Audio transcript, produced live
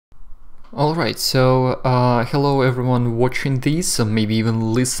Alright, so hello everyone watching this, or maybe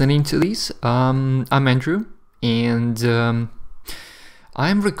even listening to this. I'm Andrew, and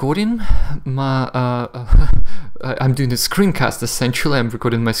I'm recording my... I'm doing a screencast essentially. I'm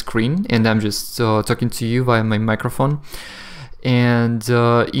recording my screen and I'm just talking to you via my microphone. And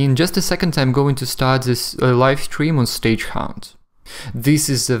in just a second I'm going to start this live stream on StageHound. This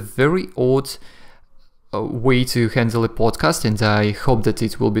is a very odd way to handle a podcast, and I hope that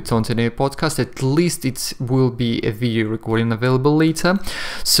it will be turned into a podcast. At least it will be a video recording available later.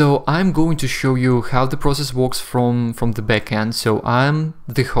 So I'm going to show you how the process works from the back end. So I'm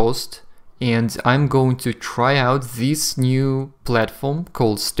the host and I'm going to try out this new platform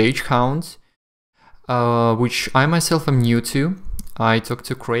called StageHound, which I myself am new to. I talked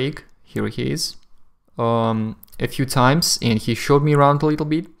to Craig, here he is, a few times, and he showed me around a little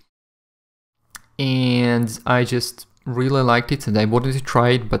bit. And I just really liked it and I wanted to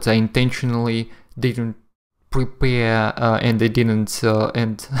try it, but I intentionally didn't prepare and I didn't,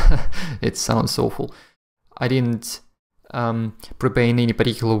 and it sounds awful, I didn't prepare in any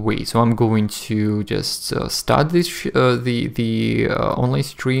particular way. So I'm going to just start this the online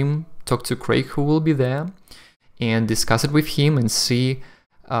stream, talk to Craig who will be there, and discuss it with him and see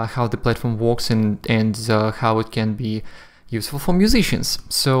how the platform works and how it can be useful for musicians.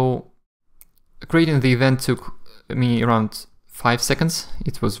 So creating the event took me around 5 seconds.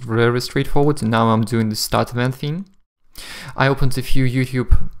 It was very straightforward, and now I'm doing the start event thing. I opened a few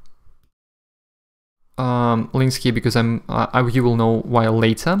YouTube links here because you will know why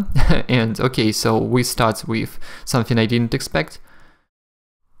later. And okay, so we start with something I didn't expect.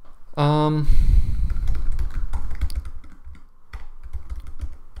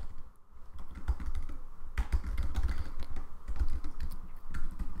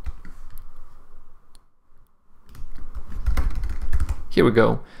 Here we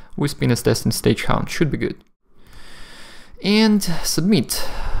go. We spin as test and StageHound. Should be good. And submit.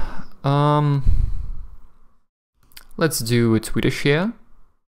 Let's do a Twitter share.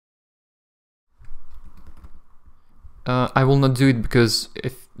 I will not do it because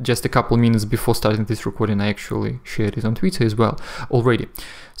if just a couple minutes before starting this recording I actually shared it on Twitter as well already.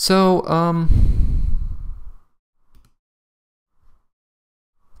 So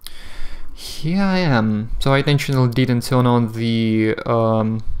here I am. So I intentionally didn't turn on the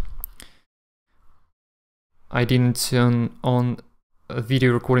I didn't turn on a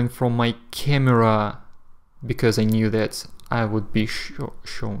video recording from my camera because I knew that I would be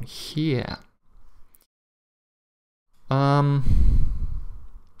shown here.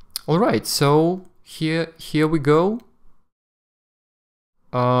 Alright, so here we go.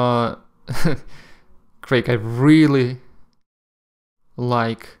 Craig, I really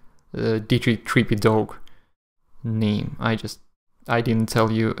like DJ Trippy Dog name. I didn't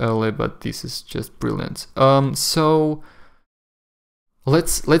tell you earlier, but this is just brilliant. So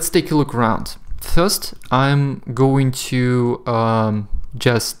let's take a look around. First, I'm going to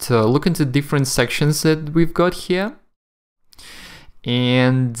just look into different sections that we've got here.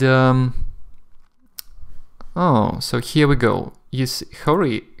 And oh, so here we go. Yes,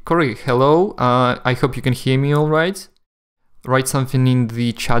 Corey, hello. I hope you can hear me all right. Write something in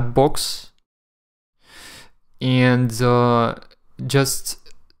the chat box. And just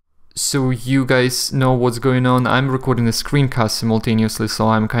so you guys know what's going on, I'm recording a screencast simultaneously, so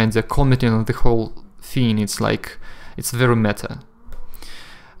I'm kind of commenting on the whole thing. It's like, it's very meta.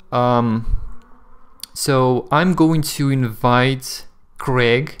 So I'm going to invite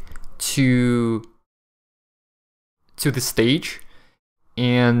Craig to the stage,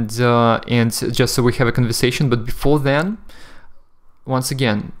 and just so we have a conversation. But before then, once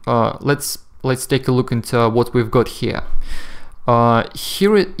again, let's take a look into what we've got here.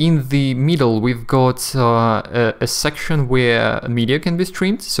 Here in the middle, we've got a section where media can be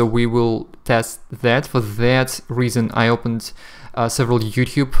streamed, so we will test that. For that reason, I opened several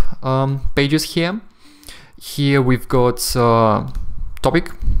YouTube pages here. Here we've got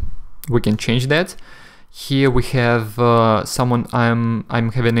topic. We can change that. Here we have someone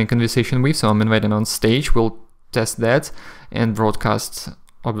I'm having a conversation with, so I'm invited on stage. We'll test that, and broadcast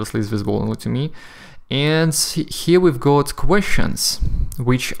obviously is visible only to me. And here we've got questions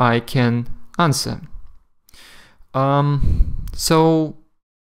which I can answer. So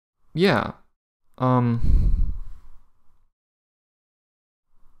yeah,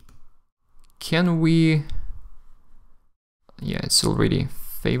 can we? Yeah, it's already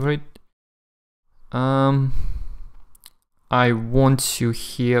favorite. I want to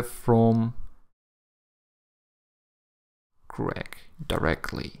hear from Craig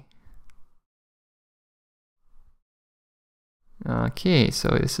directly. Okay, so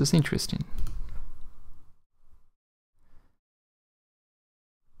this is interesting.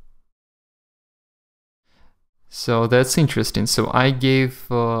 So that's interesting. So I gave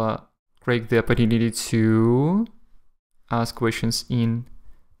Craig the opportunity to ask questions in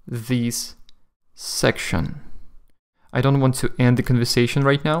this section. I don't want to end the conversation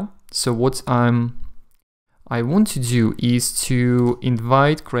right now. So what I want to do is to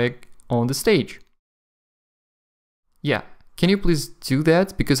invite Craig on the stage. Yeah, can you please do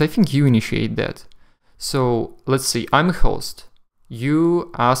that? Because I think you initiate that. So let's see, I'm a host.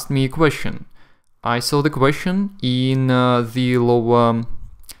 You asked me a question. I saw the question in the lower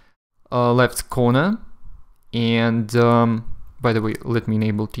left corner. And by the way, let me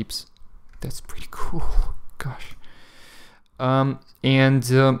enable tips. That's pretty cool. Gosh.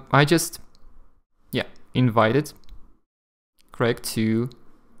 I just, invited Craig to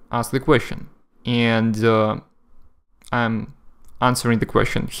ask the question. And I'm answering the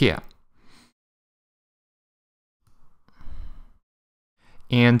question here.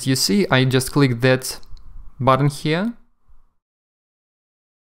 And you see, I just clicked that button here,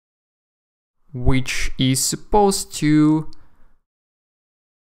 which is supposed to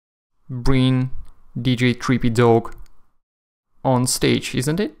bring DJ Trippy Dog on stage,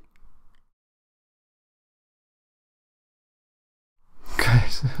 isn't it?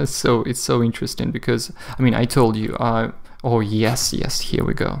 Guys, so it's so interesting because, I mean, I told you, oh yes, here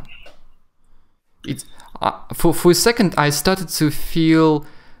we go. It's for a second I started to feel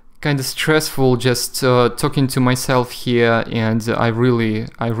kind of stressful just talking to myself here, and I really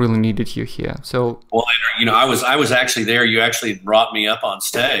needed you here. So, well, you know, I was actually there. You actually brought me up on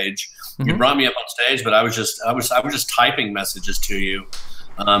stage. You brought me up on stage, but I was just typing messages to you.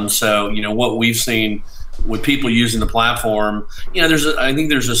 So, you know, what we've seen with people using the platform, you know, I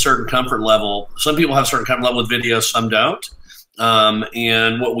think there's a certain comfort level. Some people have a certain comfort level with video, some don't.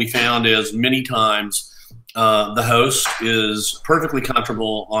 And what we found is many times the host is perfectly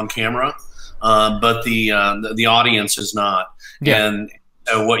comfortable on camera, but the audience is not. Yeah. And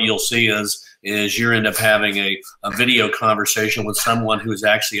so what you'll see is you end up having a video conversation with someone who is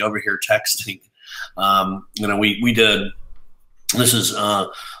actually over here texting. You know, we did, this is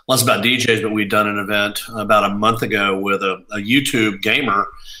less about DJs, but we'd done an event about a month ago with a YouTube gamer,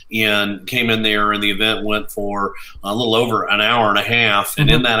 and came in there, and the event went for a little over an hour and a half.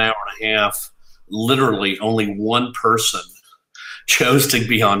 And in that hour and a half, literally only one person chose to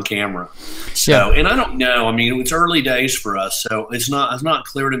be on camera. So, and I don't know, I mean, it's early days for us, so it's not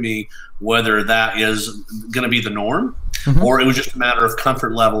clear to me whether that is going to be the norm, or it was just a matter of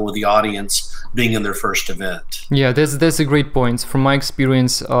comfort level with the audience being in their first event. Yeah, that's a great point. From my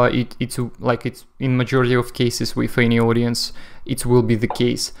experience, it's in majority of cases with any audience, it will be the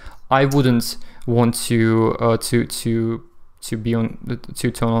case. I wouldn't want to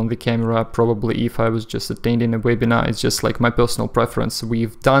turn on the camera probably if I was just attending a webinar. It's just like my personal preference.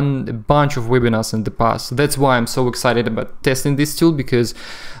 We've done a bunch of webinars in the past, so that's why I'm so excited about testing this tool, because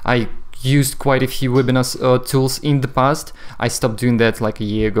I used quite a few webinars tools in the past. I stopped doing that like a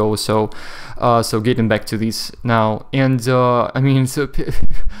year ago, so getting back to this now. And I mean, so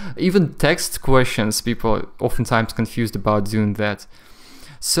even text questions, people are oftentimes confused about doing that.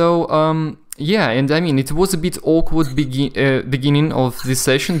 So yeah, and I mean, it was a bit awkward beginning of this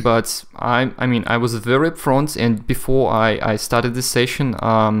session, but I mean, I was very upfront, and before I started this session,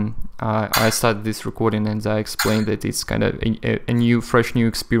 I started this recording, and I explained that it's kind of a fresh new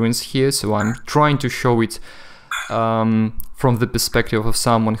experience here. So I'm trying to show it from the perspective of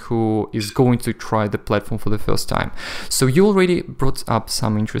someone who is going to try the platform for the first time. So you already brought up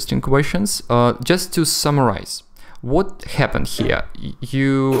some interesting questions. Just to summarize, what happened here?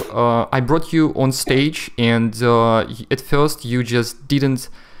 I brought you on stage, and at first you just didn't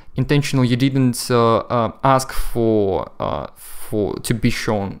ask to be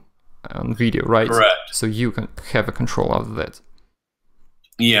shown on video, right? Correct. So you can have a control of that.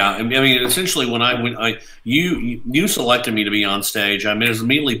 Yeah, I mean, essentially, when you selected me to be on stage, I mean, it was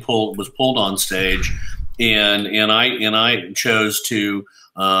immediately pulled on stage, and I chose to.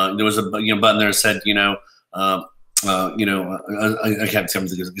 There was a button there that said, I can't tell them,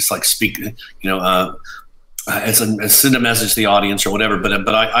 it's like speak, send a message to the audience or whatever.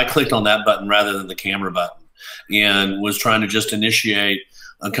 But I clicked on that button rather than the camera button, and was trying to just initiate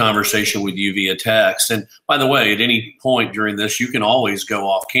a conversation with you via text. And by the way, at any point during this, you can always go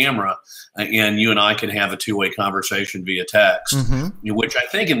off camera, and you and I can have a two-way conversation via text, which I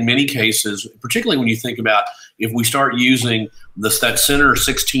think in many cases, particularly when you think about if we start using that center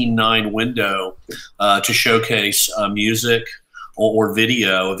 16:9 window to showcase music or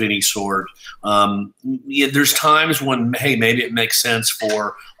video of any sort, yeah, there's times when, hey, maybe it makes sense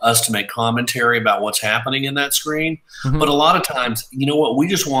for us to make commentary about what's happening in that screen. But a lot of times, you know what, we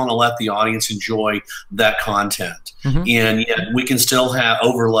just want to let the audience enjoy that content. And yet we can still have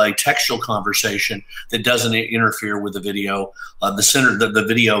overlay textual conversation that doesn't interfere with the video, the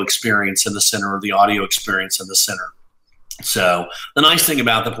video experience in the center, or the audio experience in the center. So the nice thing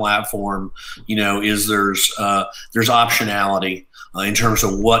about the platform, you know, is there's optionality in terms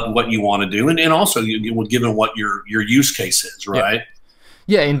of what you want to do, and also given what your use case is, right?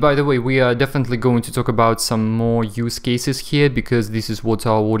 Yeah, and by the way, we are definitely going to talk about some more use cases here, because this is what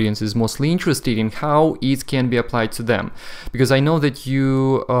our audience is mostly interested in, how it can be applied to them. Because I know that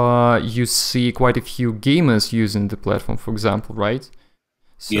you see quite a few gamers using the platform, for example, right?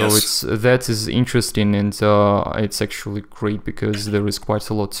 So yes. that is interesting, and it's actually great because there is quite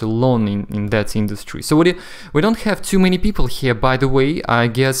a lot to learn in that industry. So we don't have too many people here, by the way. I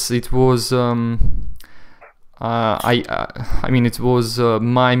guess it was I mean, it was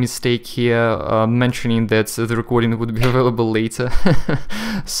my mistake here mentioning that the recording would be available later.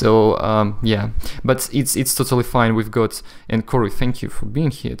 So yeah, but it's totally fine. We've got, and Corey, thank you for being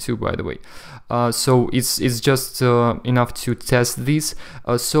here too, by the way. So it's just enough to test this.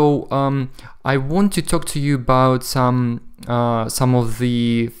 So I want to talk to you about some of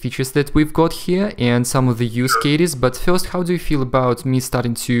the features that we've got here and some of the use cases. But first, how do you feel about me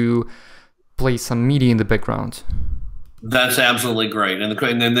starting to play some media in the background? That's absolutely great. And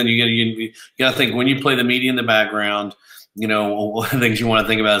then you got to think, when you play the media in the background, you know, one of the things you want to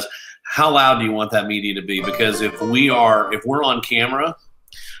think about is how loud do you want that media to be? Because if we're on camera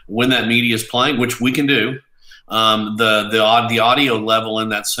when that media is playing, which we can do, the audio level in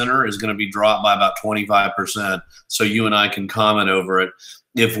that center is going to be dropped by about 25%. So you and I can comment over it.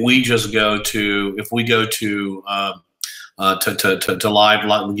 If we just go to live,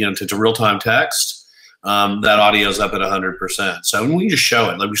 you know, to real-time text, that audio is up at 100%. So we can just show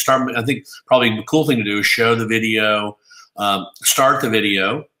it. Like we start, I think probably the cool thing to do is show the video, start the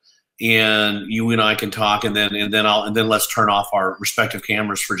video, and you and I can talk, and then let's turn off our respective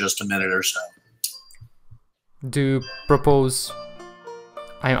cameras for just a minute or so. Do you propose?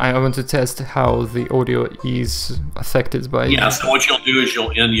 I want to test how the audio is affected by. Yeah. So what you'll do is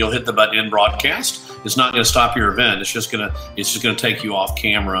you'll hit the button in broadcast. It's not going to stop your event. It's just gonna take you off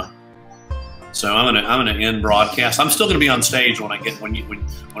camera. So I'm gonna end broadcast. I'm still gonna be on stage when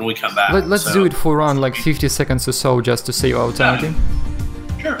we come back. Let's do it for around like 50 seconds or so, just to save our time. Okay?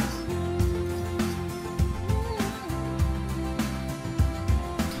 Sure.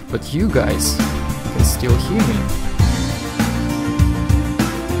 But you guys can still hear me.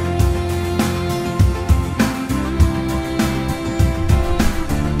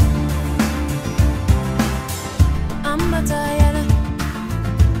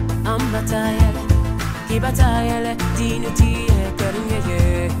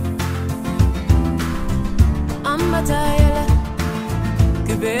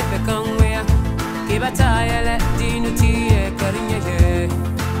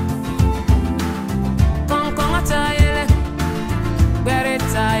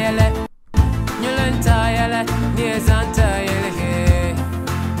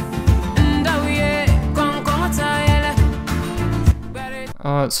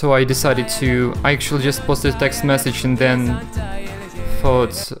 So I decided to, I actually just posted a text message and then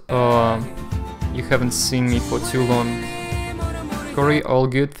thought, you haven't seen me for too long. Corey, all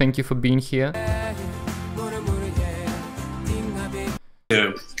good, thank you for being here.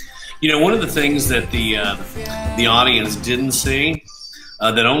 You know, one of the things that the audience didn't see,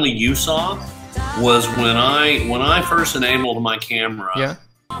 that only you saw, was when I first enabled my camera. Yeah.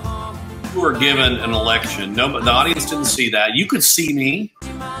 You were given an election. No, but the audience didn't see that. You could see me.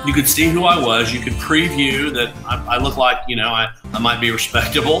 You could see who I was. You could preview that I look like, you know, I might be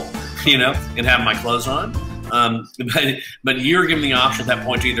respectable, you know, and have my clothes on. But you're given the option at that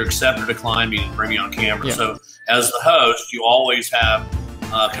point to either accept or decline me and bring me on camera. Yeah. So as the host, you always have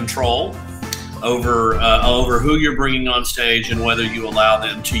control over who you're bringing on stage and whether you allow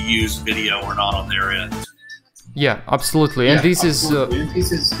them to use video or not on their end. Yeah, absolutely. And this is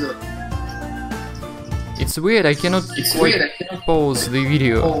it's weird. I cannot pause the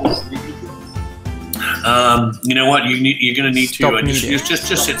video. You know what? You're gonna need to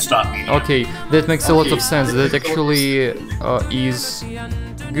just hit stop media. Okay, that makes a lot of sense. That actually is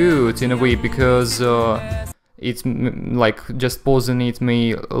good in a way, because it's like just pausing it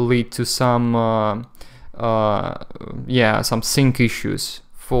may lead to some some sync issues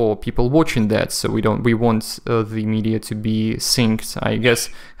for people watching that. So we want the media to be synced, I guess.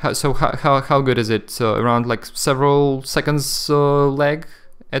 How good is it? Around like several seconds lag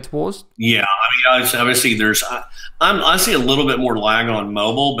at worst? Yeah, I mean, obviously I see a little bit more lag on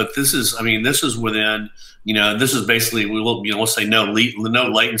mobile, but this is within, this is basically, we'll say no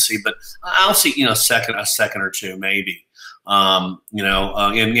latency, but I'll see, a second or two maybe. And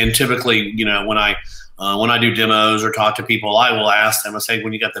typically, when I do demos or talk to people, I will ask them, I say,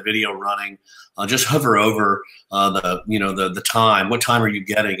 when you got the video running, just hover over the time. What time are you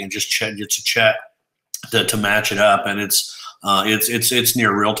getting? And just check to match it up. And it's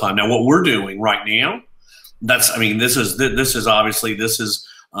near real time. Now, what we're doing right now, this is obviously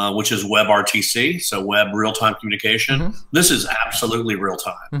which is WebRTC, so web real-time communication. Mm-hmm. This is absolutely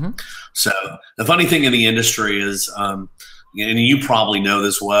real-time. Mm-hmm. So the funny thing in the industry is, and you probably know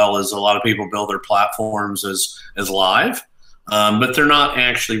this well, is a lot of people build their platforms as live, but they're not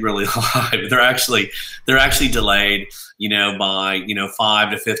actually really live. They're actually delayed, by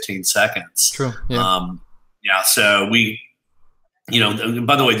 5 to 15 seconds. True. Yeah. So we.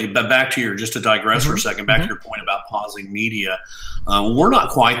 By the way, back to just to digress for a second, back to your point about pausing media, we're not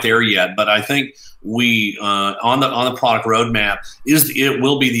quite there yet, but I think we on the product roadmap it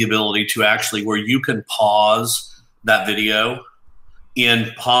will be the ability to actually where you can pause that video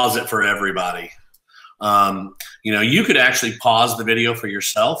and pause it for everybody. You could actually pause the video for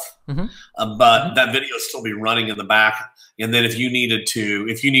yourself, but that video will still be running in the back. And then if you needed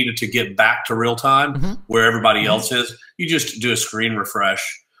to get back to real time where everybody else is, you just do a screen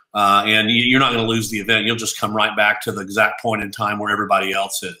refresh, and you're not going to lose the event. You'll just come right back to the exact point in time where everybody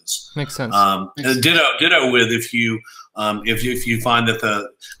else is. Makes sense. Ditto with if you find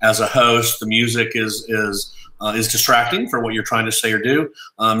that as a host the music is distracting for what you're trying to say or do.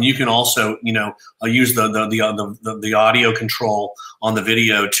 You can also use the audio control on the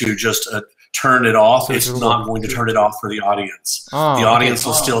video to just turn it off. So it's not going to turn it off for the audience. The audience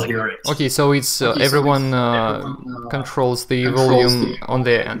will still hear it. Okay, so it's everyone controls the volume on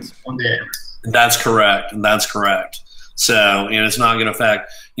their end. That's correct. So, and it's not going to affect,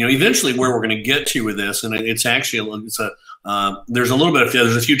 eventually where we're going to get to with this, and there's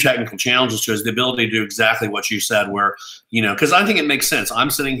a few technical challenges to it, is the ability to do exactly what you said, where, because I think it makes sense. I'm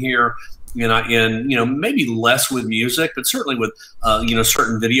sitting here, maybe less with music, but certainly with,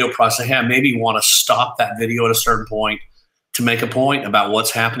 certain video process. I maybe want to stop that video at a certain point to make a point about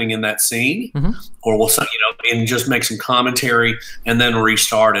what's happening in that scene, or and just make some commentary and then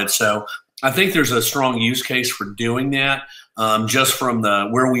restart it. So I think there's a strong use case for doing that. Just from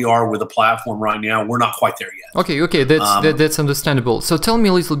where we are with the platform right now, we're not quite there yet. Okay, that's understandable. So tell me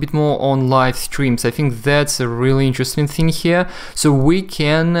a little bit more on live streams. I think that's a really interesting thing here. So we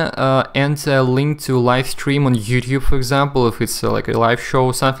can enter a link to live stream on YouTube, for example, if it's like a live show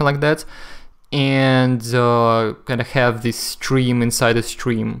or something like that, and kind of have this stream inside a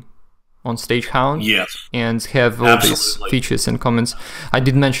stream on StageHound, yes, and have all these features and comments. I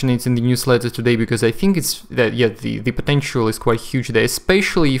did mention it in the newsletter today because I think the potential is quite huge there,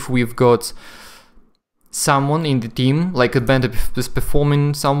 especially if we've got someone in the team, like a band is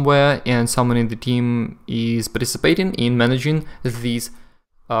performing somewhere and someone in the team is participating in managing these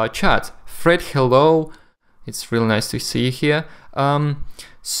chat. Fred, hello, it's really nice to see you here.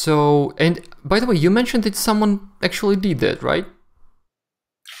 So, and by the way, you mentioned that someone actually did that, right?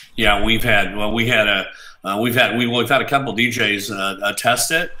 Yeah, we've had a couple DJs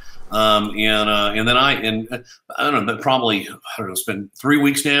test it, and then I don't know, but probably it's been 3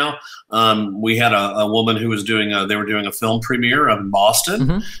 weeks now. We had a woman who was doing they were doing a film premiere up in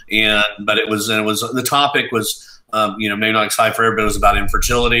Boston, but it was the topic was maybe not exciting for everybody, but it was about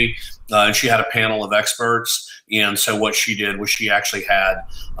infertility, and she had a panel of experts. And so what she did was she actually had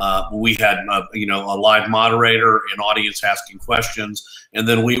we had a live moderator and audience asking questions, and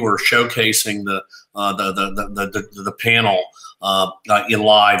then we were showcasing the panel in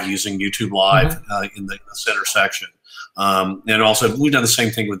live using YouTube Live in the center section. And also we've done the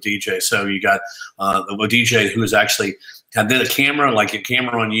same thing with DJ. So you got a DJ who was actually had a camera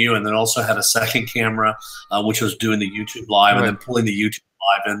on you, and then also had a second camera which was doing the YouTube Live, and then pulling the YouTube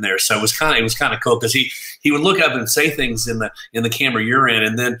Live in there. So it was kind of cool because he would look up and say things in the camera you're in,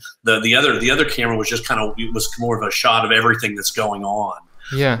 and then the other camera was just was more of a shot of everything that's going on.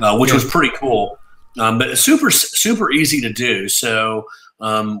 Which was pretty cool, but super easy to do. So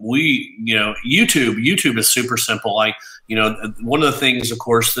YouTube is super simple. One of the things, of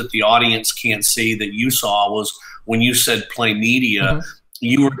course, that the audience can't see that you saw was when you said play media,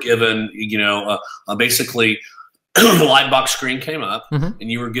 you were given basically the light box screen came up, and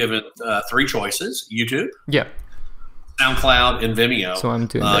you were given 3 choices: YouTube, SoundCloud, and Vimeo. So I'm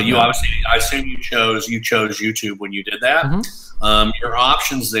doing that you now. obviously, I assume you chose YouTube when you did that. Your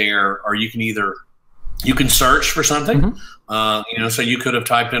options there are you can search for something. So you could have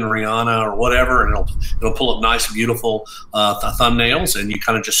typed in Rihanna or whatever, and it'll pull up nice, beautiful thumbnails, and you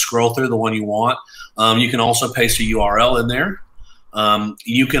kind of just scroll through the one you want. You can also paste a URL in there.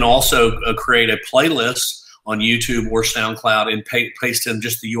 You can also create a playlist on YouTube or SoundCloud and paste in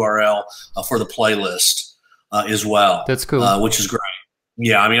just the URL for the playlist as well. That's cool. Which is great.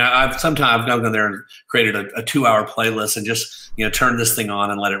 Yeah, I mean, I've gone there and created a 2-hour playlist and just turned this thing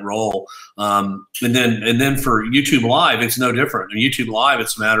on and let it roll. And then for YouTube Live, it's no different. In YouTube Live,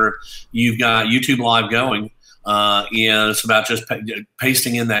 it's a matter of you've got YouTube Live going, and it's about just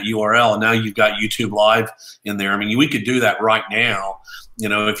pasting in that URL, and now you've got YouTube Live in there. I mean, we could do that right now.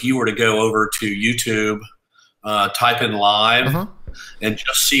 If you were to go over to YouTube, type in live, and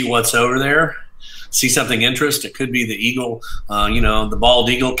just see what's over there. See something interesting. It could be the eagle, the bald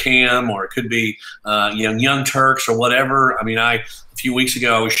eagle cam, or it could be, Young Turks or whatever. I mean, a few weeks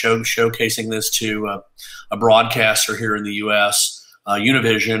ago, I was showcasing this to a broadcaster here in the U.S.,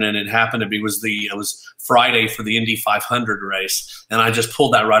 Univision, and it happened to be it was Friday for the Indy 500 race, and I just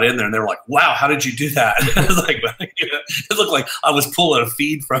pulled that right in there, and they were like, "Wow, how did you do that?" I was like, it looked like I was pulling a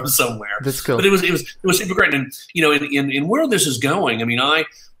feed from somewhere. That's cool. But it was super great, and in where this is going, I mean, I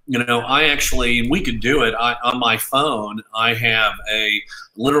actually, we could do it. On my phone, I have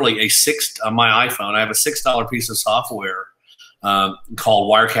literally on my iPhone, I have a $6 piece of software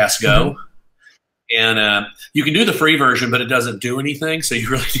called Wirecast Go. And you can do the free version, but it doesn't do anything. So you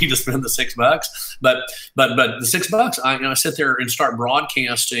really need to spend the $6. But the $6, I sit there and start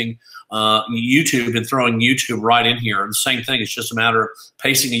broadcasting YouTube and throwing YouTube right in here. And the same thing. It's just a matter of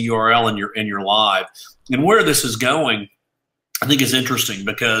pasting a URL in your live. And where this is going, I think is interesting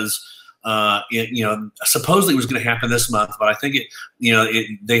because supposedly it was going to happen this month, but I think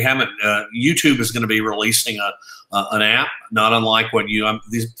they haven't. YouTube is going to be releasing an app, not unlike what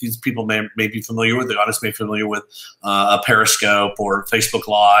these people may be familiar with. The audience may be familiar with a Periscope or Facebook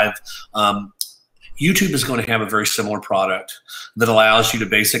Live. YouTube is going to have a very similar product that allows you to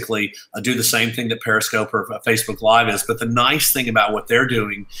basically do the same thing that Periscope or Facebook Live is. But the nice thing about what they're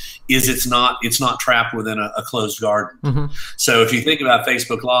doing is it's not trapped within a closed garden. So if you think about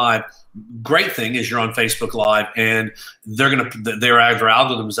Facebook Live, great thing is you're on Facebook Live, and their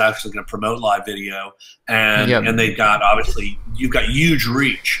algorithm is actually going to promote live video, and they've got, obviously, you've got huge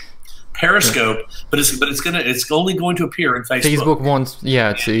reach. Periscope, but it's only going to appear in Facebook. Facebook wants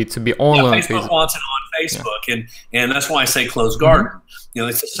to be only on Facebook. Facebook wants it on Facebook, and that's why I say closed garden.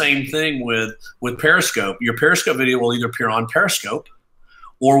 It's the same thing with Periscope. Your Periscope video will either appear on Periscope,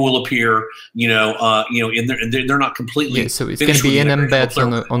 or will appear, in there. They're not completely. Yeah, so it's going to be an embed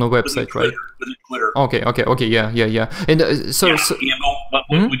on a website, right? Within Twitter. Okay, yeah. And but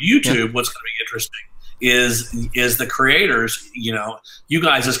with YouTube, what's going to be interesting is the creators. You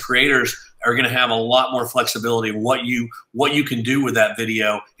guys as creators are going to have a lot more flexibility in what you can do with that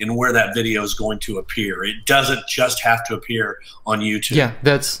video and where that video is going to appear. It doesn't just have to appear on YouTube. Yeah,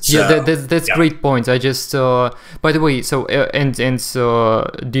 that's great point. I just by the way, so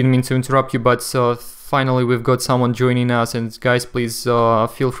didn't mean to interrupt you, but finally we've got someone joining us, and guys, please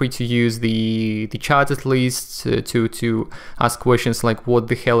feel free to use the chat at least to ask questions like what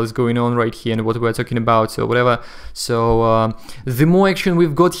the hell is going on right here and what we're talking about, or whatever. So the more action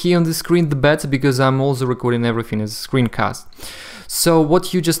we've got here on the screen, the better, because I'm also recording everything as a screencast. So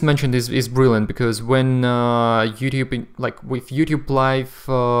what you just mentioned is brilliant, because when YouTube, like with YouTube Live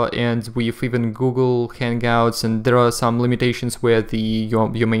and with even Google Hangouts, and there are some limitations where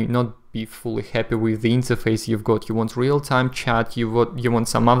you may not be fully happy with the interface you've got. You want real-time chat, you want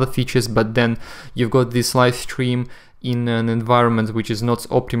some other features, but then you've got this live stream in an environment which is not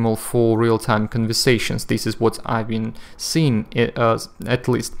optimal for real-time conversations. This is what I've been seeing, at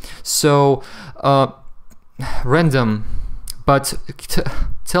least. So random, but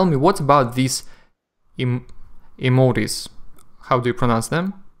tell me, what about these emojis? How do you pronounce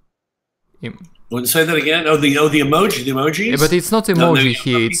them? Say that again. The emojis. Yeah, but it's not emoji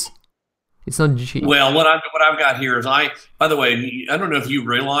here. It's not G. Well, what I've got here is by the way, I don't know if you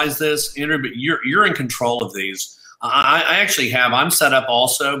realize this, Andrew, but you're in control of these. I actually I'm set up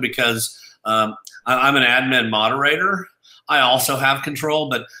also because I'm an admin moderator. I also have control,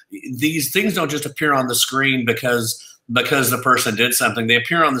 but these things don't just appear on the screen because the person did something. They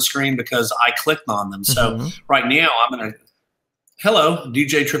appear on the screen because I clicked on them. So right now I'm going to, hello,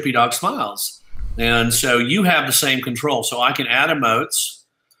 DJ Trippy Dog Smiles. And so you have the same control. So I can add emotes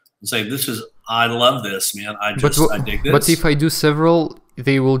and say, I love this, man. I dig this. But if I do several,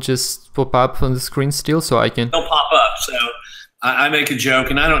 they will just pop up on the screen still, so I can. They'll pop up. So I make a joke,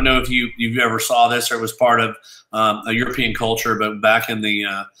 and I don't know if you ever saw this or it was part of a European culture, but back in the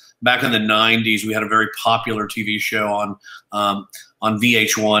 90s, we had a very popular TV show on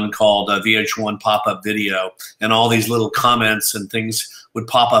VH1 called VH1 Pop-Up Video, and all these little comments and things would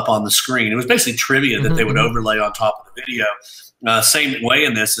pop up on the screen. It was basically trivia that they would overlay on top of the video. Same way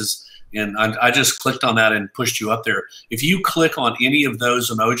in this is, and I just clicked on that and pushed you up there. If you click on any of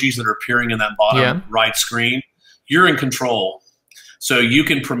those emojis that are appearing in that bottom right screen, you're in control. So you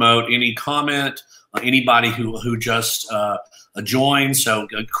can promote any comment, anybody who just joined. So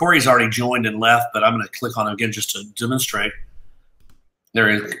Corey's already joined and left, but I'm going to click on him again just to demonstrate. There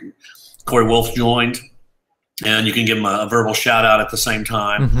is Corey Wolf joined, and you can give him a verbal shout out at the same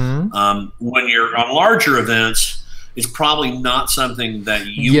time. When you're on larger events, it's probably not something that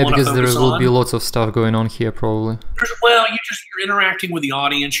you want to focus on. Because there will be lots of stuff going on here probably. Well, you're interacting with the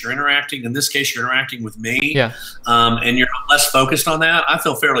audience. You're interacting, in this case, you're interacting with me. And you're less focused on that. I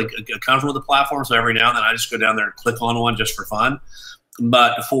feel fairly comfortable with the platform, so every now and then I just go down there and click on one just for fun.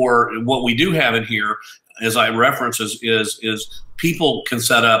 But for what we do have in here, as I reference, is people can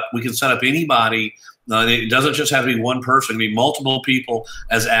set up. We can set up anybody. It doesn't just have to be one person. It can be multiple people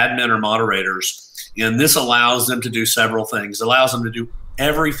as admin or moderators. And this allows them to do several things. It allows them to do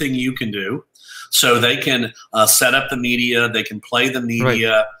everything you can do. So they can set up the media. They can play the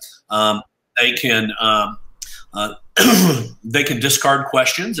media. They can they can discard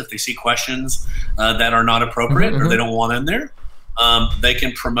questions if they see questions that are not appropriate or they don't want in there. They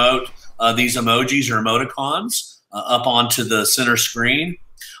can promote these emojis or emoticons up onto the center screen.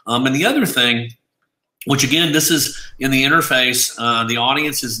 And the other thing, which again, this is in the interface, the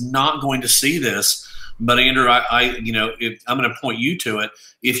audience is not going to see this, but Andrew, I'm going to point you to it.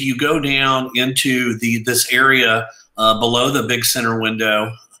 If you go down into this area below the big center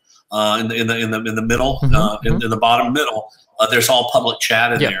window, in the middle, in the bottom middle, there's all public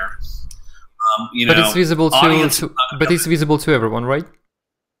chat in there. But it's visible it's visible to everyone, right?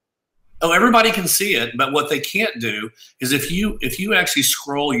 Oh, everybody can see it, but what they can't do is if you actually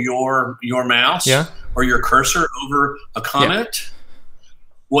scroll your mouse or your cursor over a comment,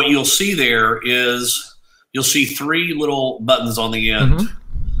 what you'll see there is you'll see three little buttons on the end.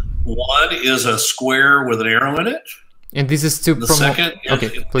 One is a square with an arrow in it. And this is to the second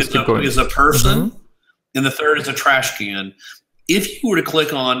is a person, and the third is a trash can. If you were to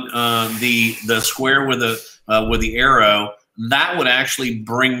click on the square with the arrow, that would actually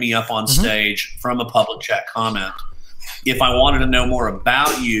bring me up on stage from a public chat comment. If I wanted to know more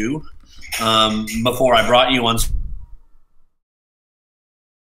about you before I brought you on,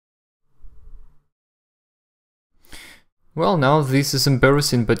 well, now this is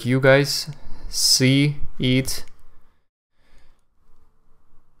embarrassing, but you guys see it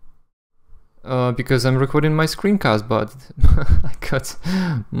because I'm recording my screencast, but I got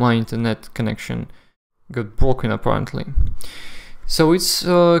my internet connection got broken apparently. So it's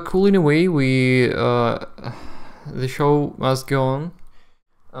cool in a way. The show must go on.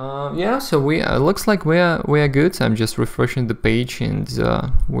 Yeah, so we looks like we are good. I'm just refreshing the page and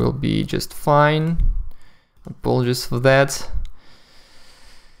we'll be just fine. Apologies for that.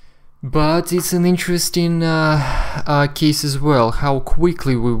 But it's an interesting case as well. How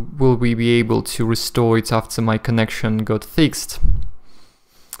quickly will we be able to restore it after my connection got fixed?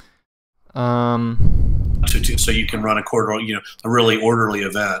 So you can run a really orderly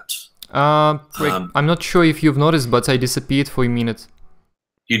event. I'm not sure if you've noticed, but I disappeared for a minute.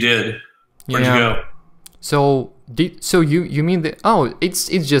 You did. Where'd you go? So you mean that? Oh, it's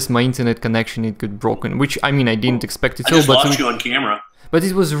just my internet connection. It got broken, which I mean I didn't expect it to. I just watched you on camera. But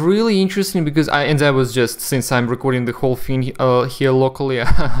it was really interesting because I was just, since I'm recording the whole thing here locally,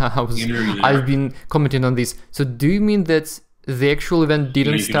 I've been commenting on this. So do you mean that the actual event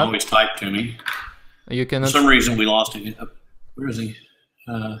didn't stop? You can always type to me. You cannot. For some reason we lost it. Where is he?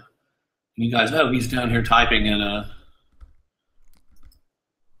 You guys, oh, he's down here typing in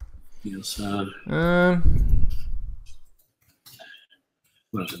yes.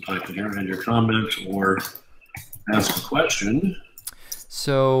 What is it? Type in here, add your comments or ask a question.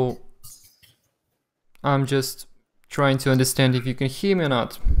 So I'm just trying to understand if you can hear me or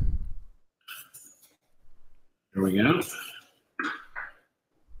not. Here we go.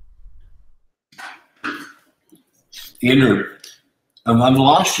 Andrew, I've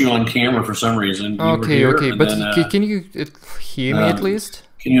lost you on camera for some reason. Okay, but then, can you hear me at least?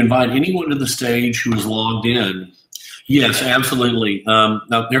 Can you invite anyone to the stage who is logged in? Yes, absolutely.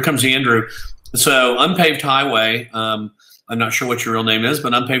 Now, here comes Andrew. So, Unpaved Highway, I'm not sure what your real name is,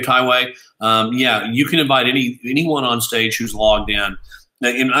 but Unpaved Highway, yeah, you can invite anyone on stage who's logged in.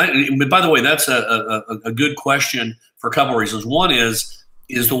 But by the way, that's a good question for a couple of reasons. One is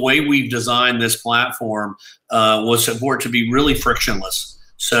the way we've designed this platform was for it to be really frictionless.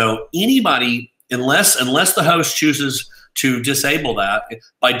 So anybody, unless the host chooses to disable that,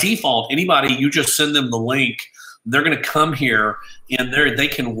 by default, anybody, you just send them the link, they're going to come here and they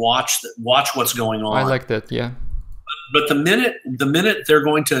can watch what's going on. I like that, yeah. But the minute they're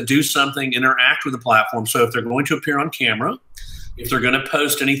going to do something, interact with the platform, so if they're going to appear on camera, if they're going to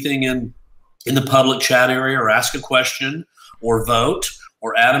post anything in the public chat area or ask a question or vote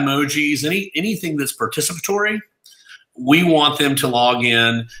or add emojis, anything that's participatory, we want them to log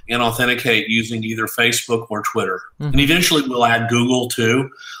in and authenticate using either Facebook or Twitter. And eventually we'll add Google too.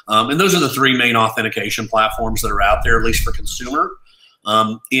 And those are the three main authentication platforms that are out there, at least for consumer.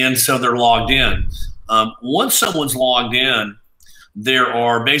 And so they're logged in. Once someone's logged in, there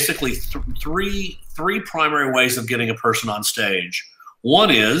are basically three primary ways of getting a person on stage.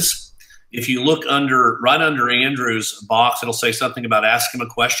 One is, if you look right under Andrew's box, it'll say something about ask him a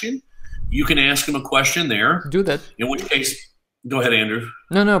question. You can ask him a question there. Do that. In which case, go ahead, Andrew.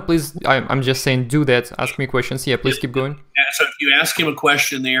 No, please. I'm just saying, do that. Ask me questions. Yeah, please keep going. So if you ask him a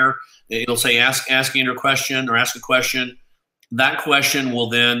question there, it'll say ask Andrew a question or ask a question. That question will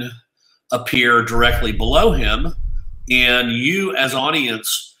then appear directly below him, and you as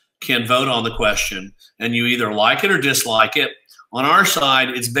audience can vote on the question, and you either like it or dislike it. On our side,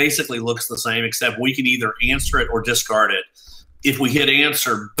 it basically looks the same, except we can either answer it or discard it. If we hit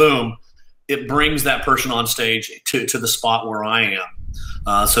answer, boom, it brings that person on stage to the spot where I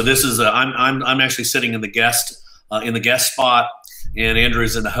am. So this is I'm actually sitting in the guest spot, and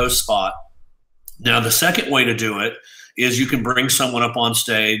Andrew's in the host spot. Now the second way to do it is you can bring someone up on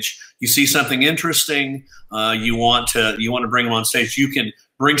stage. You see something interesting, you want to bring them on stage. You can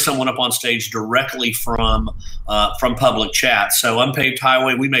bring someone up on stage directly from public chat. So Unpaved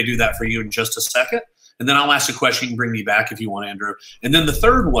Highway, we may do that for you in just a second. And then I'll ask a question. You can bring me back if you want, Andrew. And then the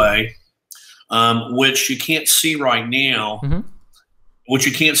third way, which you can't see right now,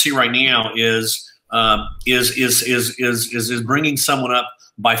 is bringing someone up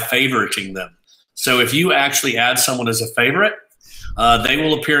by favoriting them. So if you actually add someone as a favorite, they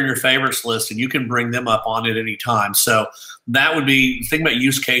will appear in your favorites list, and you can bring them up on it at any time. So that would be, think about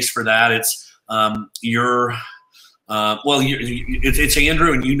use case for that. It's it's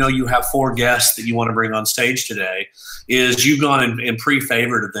Andrew, and you have 4 guests that you want to bring on stage today. Is you've gone and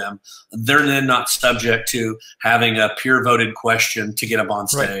pre-favorited them. They're then not subject to having a peer voted question to get up on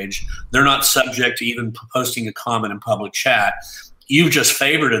stage. Right. They're not subject to even posting a comment in public chat. You've just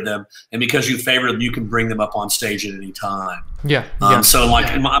favorited them, and because you favored them, you can bring them up on stage at any time. Yeah. So,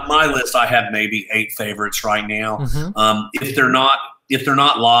 like in my list, I have maybe 8 favorites right now. If they're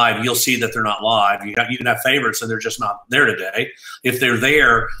not live, you'll see that they're not live. You can have favorites, and they're just not there today. If they're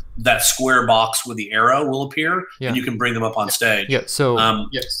there, that square box with the arrow will appear, and you can bring them up on stage. Yeah. So.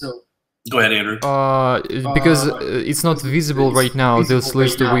 Go ahead, Andrew. Because it's not visible right now, this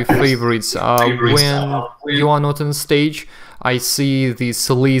list with favorites. When you are not on stage, I see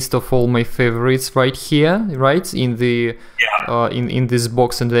this list of all my favorites right here, right in the in this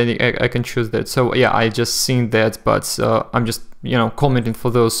box, and then I can choose that. So yeah, I just seen that, but I'm just commenting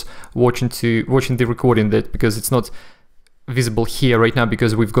for those watching the recording, that because it's not visible here right now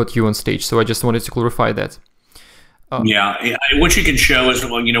because we've got you on stage. So I just wanted to clarify that. What you can show is,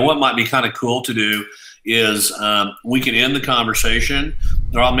 what might be kind of cool to do is we can end the conversation,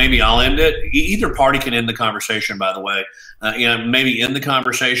 or maybe I'll end it. Either party can end the conversation, by the way. Maybe end the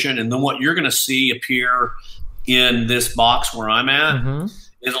conversation, and then what you're going to see appear in this box where I'm at,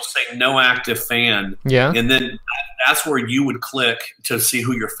 it'll say no active fan. Yeah. And then that's where you would click to see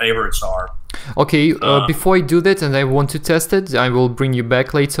who your favorites are. Okay, before I do that, and I want to test it, I will bring you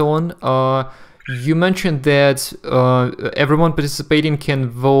back later on. You mentioned that everyone participating can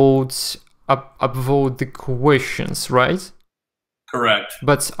vote upvote the questions, right? Correct.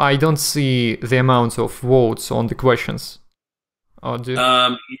 But I don't see the amount of votes on the questions. Do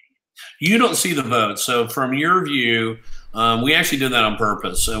you? You don't see the votes. So from your view, we actually did that on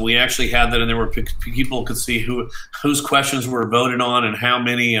purpose. So we actually had that, and there were people could see whose questions were voted on and how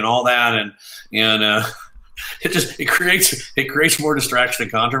many and all that, and it creates more distraction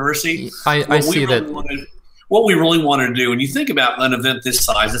and controversy. I see that. What we really wanted to do, when you think about an event this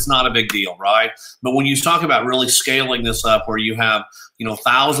size, it's not a big deal, right? But when you talk about really scaling this up, where you have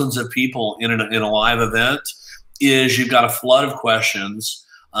thousands of people in a live event, is you've got a flood of questions.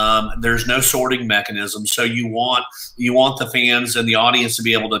 There's no sorting mechanism, so you want the fans and the audience to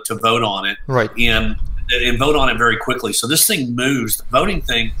be able to vote on it, right? And and vote on it very quickly. So this thing moves. The voting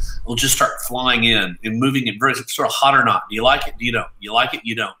thing will just start flying in and moving it very sort of hot or not. Do you like it? Do you don't? You like it?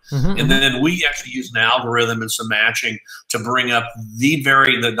 You don't. And then we actually use an algorithm and some matching to bring up the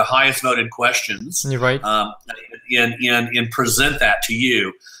highest voted questions. You're right. And present that to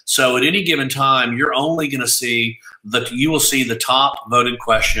you. So at any given time, you're only going to see you will see the top voted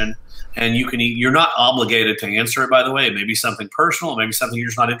question. And you're not obligated to answer it, by the way. It may be something personal, maybe something you're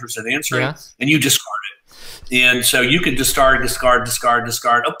just not interested in answering, and you discard it. And so you can discard.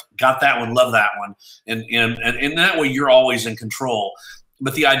 Oh, got that one, love that one. And that way you're always in control.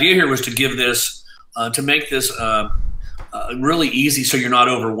 But the idea here was to give this, to make this really easy so you're not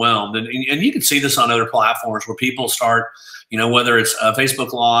overwhelmed. And you can see this on other platforms where people start, whether it's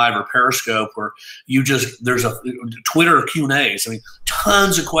Facebook Live or Periscope, where there's a Twitter Q&As. I mean,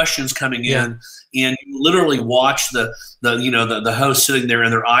 tons of questions coming in, and you literally watch the host sitting there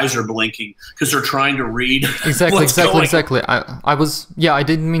and their eyes are blinking because they're trying to read. Exactly. I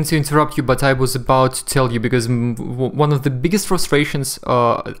didn't mean to interrupt you, but I was about to tell you, because one of the biggest frustrations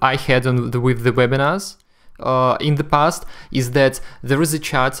I had with the webinars in the past is that there is a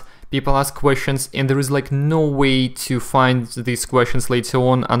chat, people ask questions, and there is like no way to find these questions later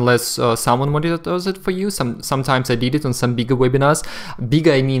on unless someone monitors it for you. Sometimes I did it on some bigger webinars.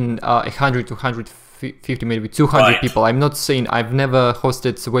 Bigger, I mean 100 to 150, maybe 200 people. I'm not saying I've never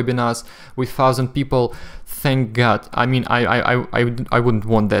hosted webinars with 1,000 people. Thank God. I mean, I wouldn't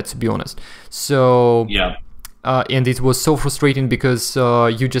want that, to be honest. So yeah. And it was so frustrating because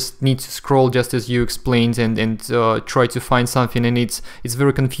you just need to scroll, just as you explained, and try to find something, and it's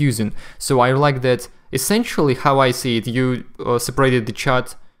very confusing. So I like that. Essentially, how I see it, you separated the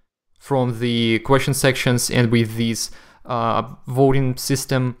chat from the question sections, and with this voting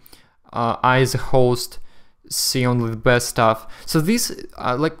system, I as a host see only the best stuff. So this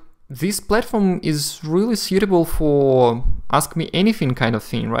this platform is really suitable for ask me anything kind of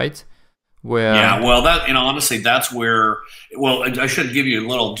thing, right? Yeah, well, honestly, that's where. Well, I should give you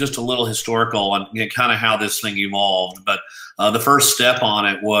just a little historical on kind of how this thing evolved. But the first step on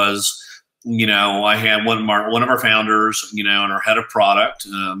it was, I had one of our founders, and our head of product,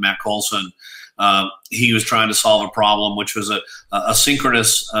 Matt Colson. He was trying to solve a problem, which was a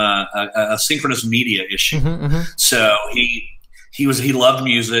synchronous media issue. So he loved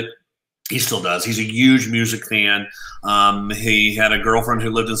music. He still does. He's a huge music fan. He had a girlfriend who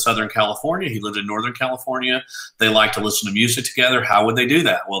lived in Southern California. He lived in Northern California. They like to listen to music together. How would they do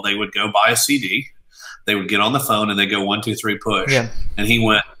that? Well, they would go buy a CD. They would get on the phone and they go 1, 2, 3, push. Yeah. And he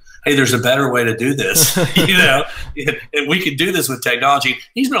went, hey, there's a better way to do this, and we can do this with technology.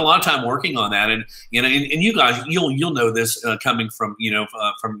 He spent a lot of time working on that, and you guys, you'll know this coming from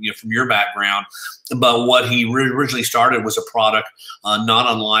from your background. But what he originally started was a product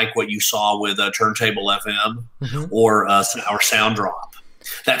not unlike what you saw with Turntable FM or Sound Drop.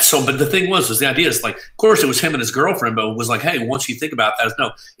 But the thing was the idea is, like, of course, it was him and his girlfriend, but it was like, hey, once you think about that,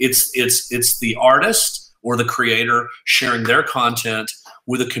 no, it's the artist or the creator sharing their content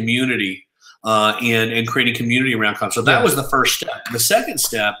with a community and creating community around content. So that was the first step. The second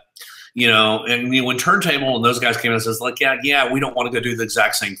step, when Turntable and those guys came in and says, like, yeah, we don't want to go do the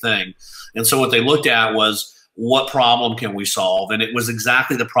exact same thing. And so what they looked at was, what problem can we solve? And it was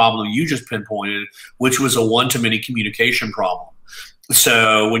exactly the problem you just pinpointed, which was a one-to-many communication problem.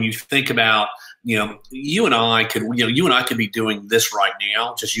 So when you think about, you and I could be doing this right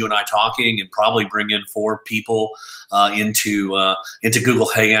now, just you and I talking, and probably bring in 4 people into Google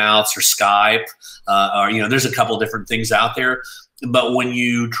Hangouts or Skype, or there's a couple of different things out there. But when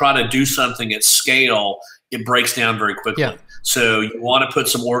you try to do something at scale, it breaks down very quickly. Yeah. So you want to put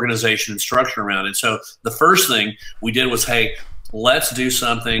some organization and structure around it. So the first thing we did was, hey, let's do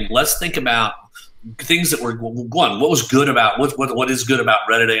something. Let's think about things that were, one, what was good about what is good about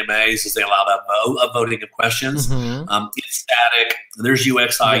Reddit AMAs is they allow that upvoting of questions. It's static. There's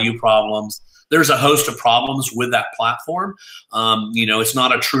UX/IU problems. There's a host of problems with that platform. It's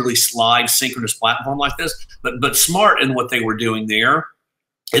not a truly live synchronous platform like this, but smart in what they were doing there.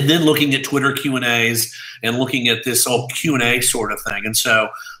 And then looking at Twitter Q&As and looking at this whole Q&A sort of thing. And so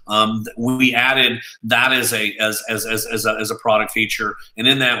we added that as a product feature. And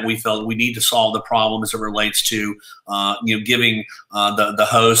in that, we felt we need to solve the problem as it relates to giving the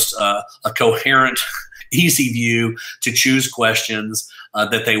host a coherent, easy view to choose questions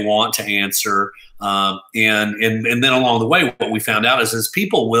that they want to answer. And then along the way, what we found out is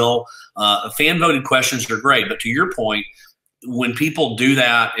people will fan voted questions are great, but to your point, when people do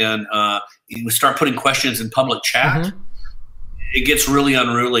that and you start putting questions in public chat, it gets really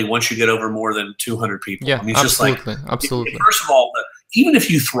unruly once you get over more than 200 people. Yeah, I mean, it's absolutely. First of all, even if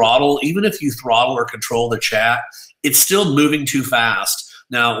you throttle or control the chat, it's still moving too fast.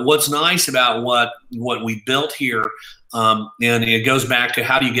 Now, what's nice about what we built here, and it goes back to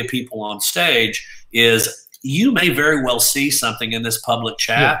how do you get people on stage, is you may very well see something in this public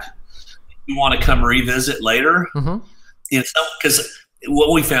chat you want to come revisit later. Because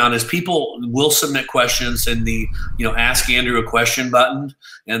what we found is people will submit questions in the Ask Andrew a Question button,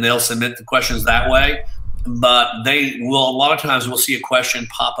 and they'll submit the questions that way. But they will, a lot of times we'll see a question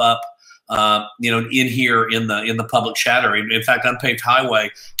pop up in here in the public chat area. In fact, Unpaved Highway,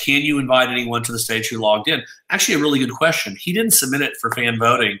 can you invite anyone to the stage who logged in? Actually, a really good question. He didn't submit it for fan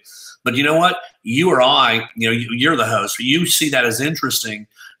voting, but you know what? You or I, you're the host. You see that as interesting.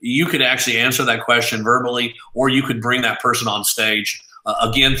 You could actually answer that question verbally, or you could bring that person on stage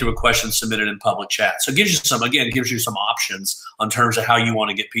again through a question submitted in public chat. So it gives you some options on terms of how you want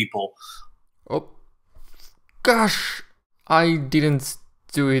to get people. Oh, gosh, I didn't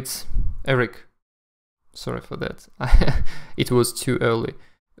do it. Eric, sorry for that. It was too early.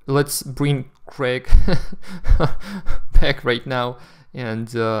 Let's bring Craig back right now.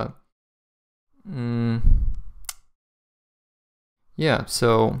 And yeah,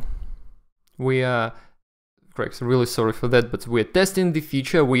 so we are, Craig's really sorry for that, but we're testing the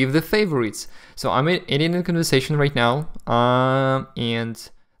feature with the favorites. So I'm editing the conversation right now, and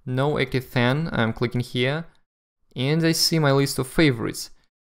no active fan. I'm clicking here, and I see my list of favorites.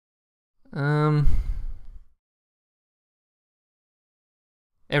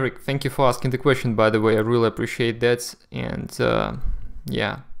 Eric, thank you for asking the question, by the way. I really appreciate that. And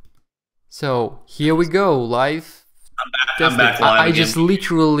yeah, so here we go, live. I'm back live. I just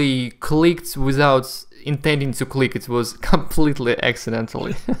literally clicked without intending to click. It was completely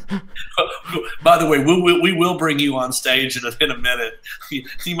accidentally. By the way, we will bring you on stage in a minute.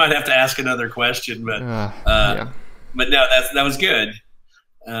 You might have to ask another question, but yeah. But no, that was good.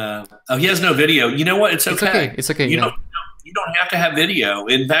 Oh, he has no video. You know what? It's okay. It's okay. You don't have to have video.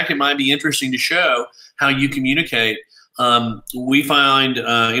 In fact, it might be interesting to show how you communicate. We find,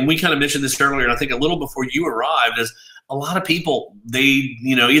 and we kind of mentioned this earlier, and I think a little before you arrived, is a lot of people, they,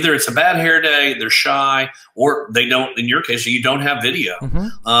 either it's a bad hair day, they're shy, or they don't, in your case, you don't have video.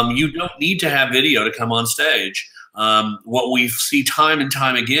 You don't need to have video to come on stage. What we see time and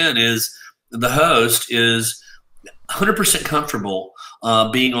time again is the host is 100% comfortable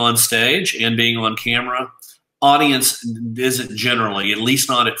being on stage and being on camera. Audience isn't generally, at least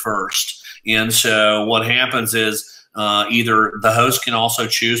not at first. And so what happens is either the host can also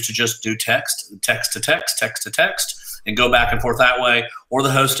choose to just do text to text, and go back and forth that way, or the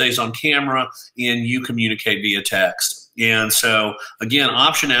host stays on camera and you communicate via text. And so again,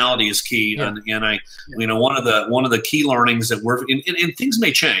 optionality is key. And one of the key learnings that and things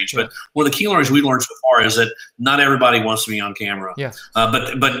may change, but one of the key learnings we learned so far is that not everybody wants to be on camera.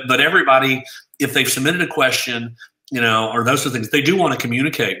 But everybody, if they've submitted a question, or those sort of things, they do want to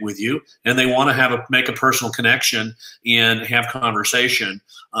communicate with you, and they want to make a personal connection and have conversation.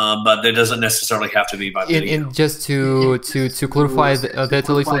 But that doesn't necessarily have to be by video. And just to clarify that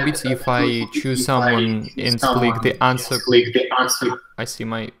a little bit, if I choose someone and click the answer, I see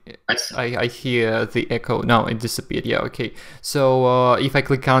I hear the echo. No, it disappeared. Yeah, okay. So if I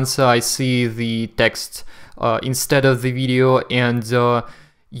click answer, I see the text instead of the video, and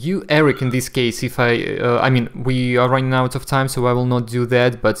you, Eric, in this case, if I mean, we are running out of time, so I will not do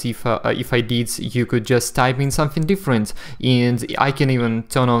that, but if I did, you could just type in something different, and I can even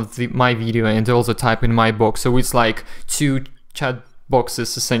turn on my video and also type in my box, so it's like two chat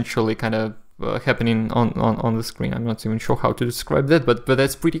boxes essentially kind of happening on the screen. I'm not even sure how to describe that, but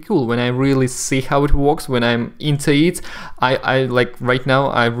that's pretty cool. When I really see how it works, when I'm into it, I like right now,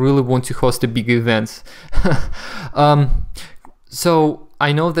 I really want to host a big event. So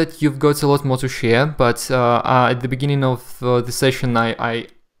I know that you've got a lot more to share, but at the beginning of the session, I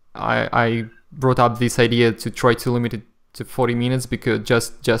brought up this idea to try to limit it to 40 minutes because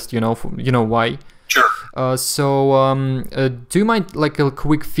just why. Sure. So do you mind like a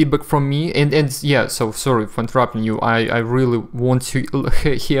quick feedback from me? And yeah, so sorry for interrupting you. I really want to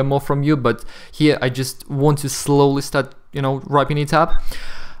hear more from you, but here I just want to slowly start, wrapping it up.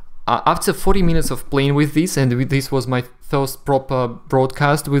 After 40 minutes of playing with this, and this was my first proper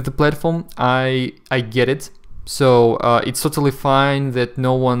broadcast with the platform, I get it. So it's totally fine that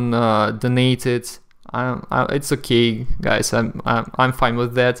no one donated. It's okay, guys. I'm fine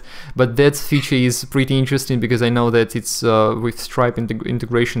with that. But that feature is pretty interesting because I know that it's with Stripe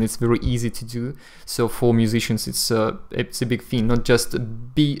integration, it's very easy to do. So for musicians, it's a big thing. Not just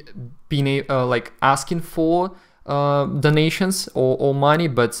being like asking for donations or money,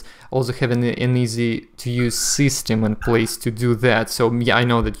 but also having an easy to use system in place to do that. So yeah, I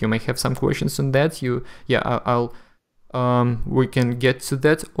know that you may have some questions on that. We can get to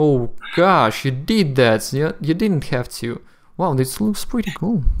that. Oh gosh, you did that. Yeah, you didn't have to. Wow, this looks pretty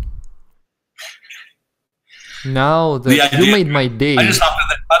cool. Now that you made my day. I just hopped in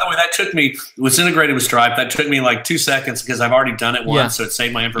that. By the way, that took me, it was integrated with Stripe. That took me like 2 seconds because I've already done it once, so it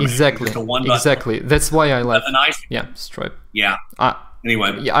saved my information. Exactly. Just a one button. Exactly. That's why I like Stripe. Yeah.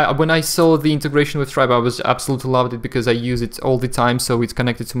 Anyway. Yeah, when I saw the integration with Stripe, I was absolutely loved it because I use it all the time. So it's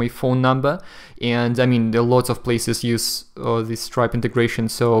connected to my phone number, and I mean, a lot of places use this Stripe integration.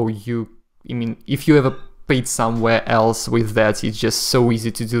 So if you ever paid somewhere else with that, it's just so easy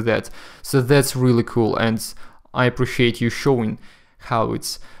to do that. So that's really cool, and I appreciate you showing how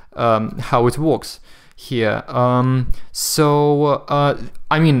it works here. I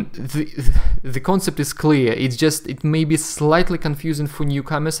mean, the concept is clear. It may be slightly confusing for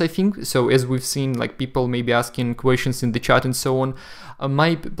newcomers, I think. So as we've seen, like people may be asking questions in the chat and so on.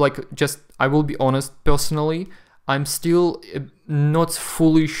 I will be honest, personally, I'm still not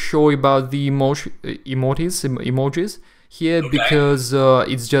fully sure about the emojis here, because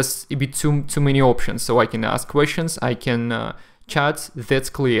it's just a bit too many options. So I can ask questions, I can chat. That's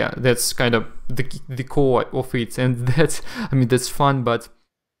clear. That's kind of the core of it, and that's fun. But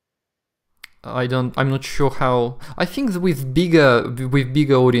I'm not sure how. I think that with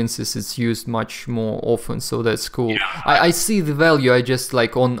bigger audiences, it's used much more often. So that's cool. Yeah. I see the value. I just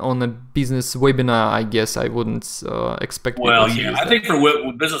like on a business webinar, I guess I wouldn't expect. Well, yeah, I think for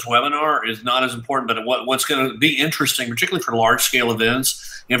business webinar is not as important, but what's going to be interesting, particularly for large scale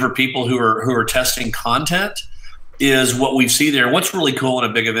events and for people who are testing content, is what we see there. What's really cool in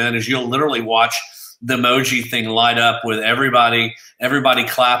a big event is you'll literally watch the emoji thing light up with everybody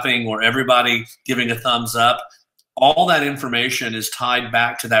clapping or everybody giving a thumbs up. All that information is tied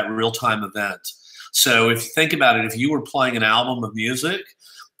back to that real-time event. So if you think about it, if you were playing an album of music,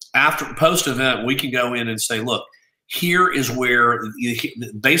 after post-event, we can go in and say, look, here is where,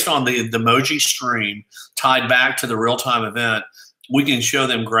 based on the emoji stream tied back to the real-time event, we can show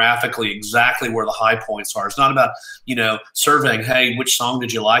them graphically exactly where the high points are. It's not about, surveying, hey, which song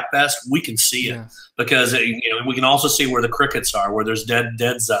did you like best? We can see it because, we can also see where the crickets are, where there's dead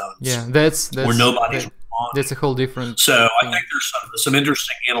zones. Yeah, that's where nobody's responding. That's a whole different So I think there's some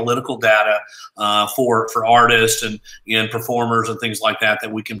interesting analytical data for artists and performers and things like that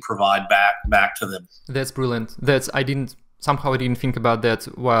we can provide back to them. That's brilliant. I didn't think about that.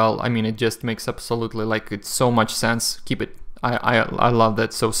 Well, I mean, it just makes absolutely, like, it's so much sense. Keep it. I love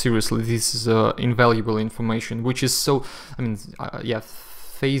that. So seriously, this is invaluable information, which is so,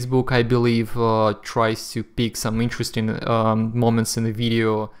 Facebook, I believe, tries to pick some interesting moments in the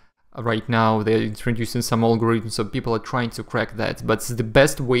video. Right now, they're introducing some algorithms, so people are trying to crack that. But the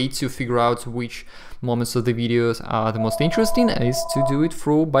best way to figure out which moments of the videos are the most interesting is to do it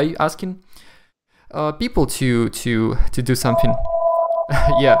by asking people to do something.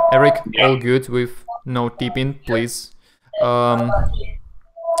 Yeah, Eric, all good with no tipping, please.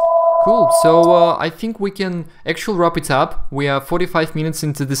 Cool. So I think we can actually wrap it up. We are 45 minutes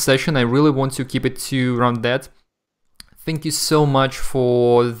into the session. I really want to keep it to around that. Thank you so much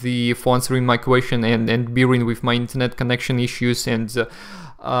for answering my question and bearing with my internet connection issues and the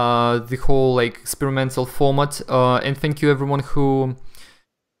whole experimental format. And thank you everyone who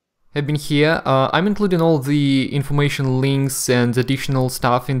have been here. I'm including all the information, links, and additional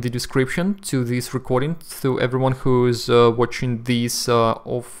stuff in the description to this recording, to everyone who's watching this not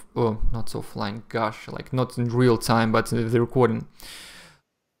offline, gosh, not in real time, but the recording.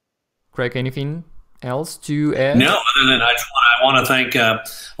 Craig, anything else to add? No, other than I want to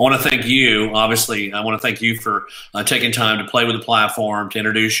thank you. Obviously, I want to thank you for taking time to play with the platform, to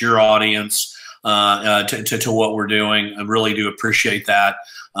introduce your audience to what we're doing. I really do appreciate that.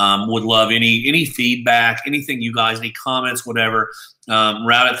 Would love any feedback, anything you guys, any comments, whatever.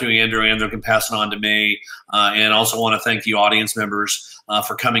 Route it through Andrew. Andrew can pass it on to me. And also want to thank you, audience members,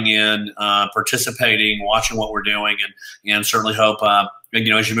 for coming in, participating, watching what we're doing, and certainly hope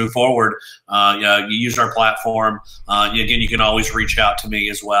as you move forward, you use our platform. Again, you can always reach out to me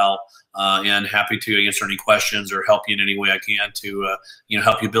as well. And happy to answer any questions or help you in any way I can to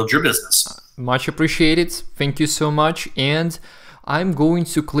help you build your business. Much appreciated. Thank you so much. And I'm going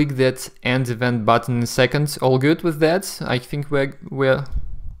to click that end event button in a second. All good with that? I think we're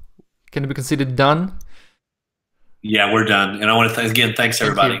can be considered done. Yeah, we're done. And I want to again, thanks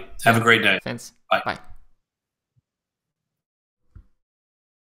everybody. Have a great day. Thanks. Bye. Bye.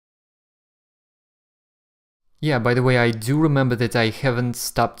 Yeah, by the way, I do remember that I haven't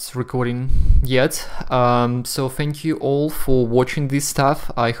stopped recording yet. So thank you all for watching this stuff.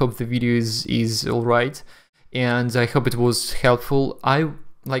 I hope the video is all right, and I hope it was helpful. I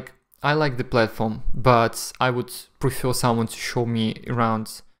like the platform, but I would prefer someone to show me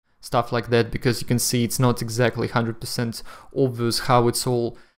around stuff like that, because you can see it's not exactly 100% obvious how it's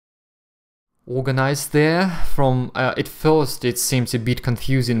all organized there. From at first it seems a bit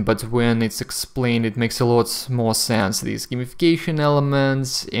confusing, but when it's explained it makes a lot more sense. These gamification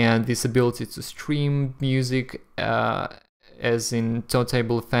elements and this ability to stream music as in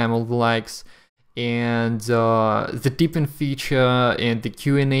Turntable FM, all the likes, and the deepen feature and the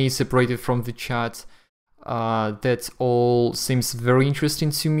Q&A separated from the chat. That all seems very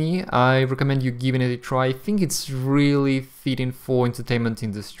interesting to me. I recommend you giving it a try. I think it's really fitting for entertainment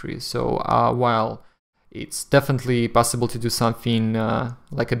industry. So while it's definitely possible to do something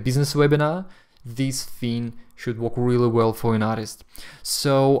like a business webinar, this thing should work really well for an artist.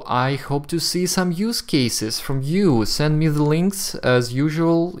 So I hope to see some use cases from you. Send me the links as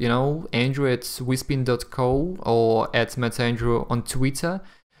usual, you know, andrew@wispin.co or @metaandrew on Twitter.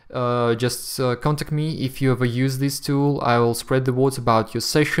 Just contact me if you ever use this tool. I will spread the word about your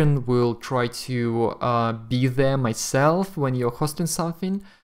session. Will try to be there myself when you're hosting something.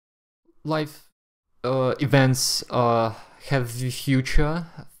 Live events have the future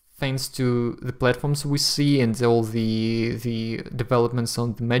thanks to the platforms we see and all the developments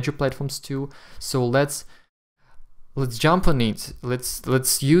on the major platforms too. So let's jump on it.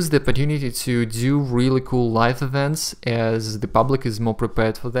 Let's use the opportunity to do really cool live events as the public is more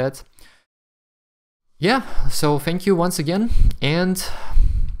prepared for that. Yeah, so thank you once again and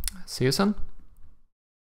see you soon.